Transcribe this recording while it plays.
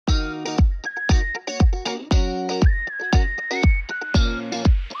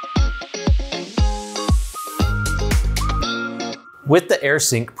With the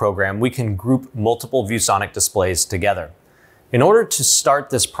AirSync program, we can group multiple ViewSonic displays together. In order to start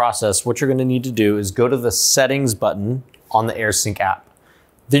this process, what you're going to need to do is go to the Settings button on the AirSync app.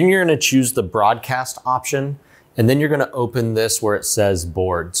 Then you're going to choose the Broadcast option, and then you're going to open this where it says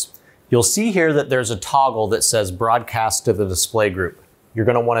Boards. You'll see here that there's a toggle that says Broadcast to the display group. You're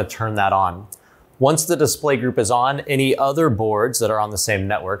going to want to turn that on. Once the display group is on, any other boards that are on the same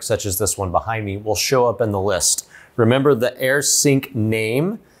network, such as this one behind me, will show up in the list. Remember, the AirSync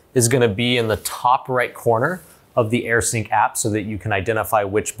name is going to be in the top right corner of the AirSync app so that you can identify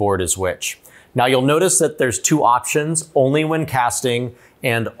which board is which. Now you'll notice that there's two options, only when casting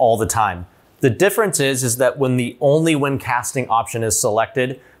and all the time. The difference is that when the only when casting option is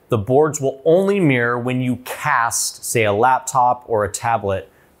selected, the boards will only mirror when you cast, say, a laptop or a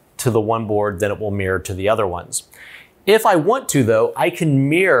tablet to the one board, then it will mirror to the other ones. If I want to, though, I can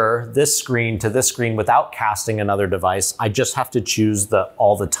mirror this screen to this screen without casting another device. I just have to choose the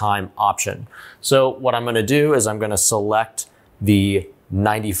all the time option. So what I'm going to do is I'm going to select the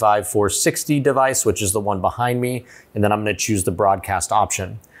 95460 device, which is the one behind me, and then I'm going to choose the broadcast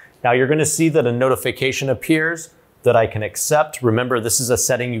option. Now you're going to see that a notification appears that I can accept. Remember, this is a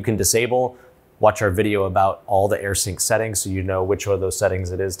setting you can disable. Watch our video about all the AirSync settings so you know which of those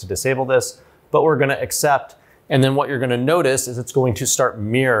settings it is to disable this, but we're going to accept. And then what you're going to notice is it's going to start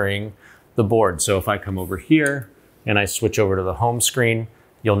mirroring the board. So if I come over here and I switch over to the home screen,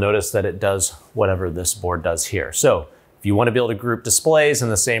 you'll notice that it does whatever this board does here. So if you want to be able to group displays in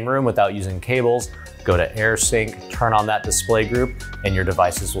the same room without using cables, go to AirSync, turn on that display group, and your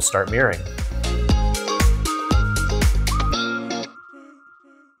devices will start mirroring.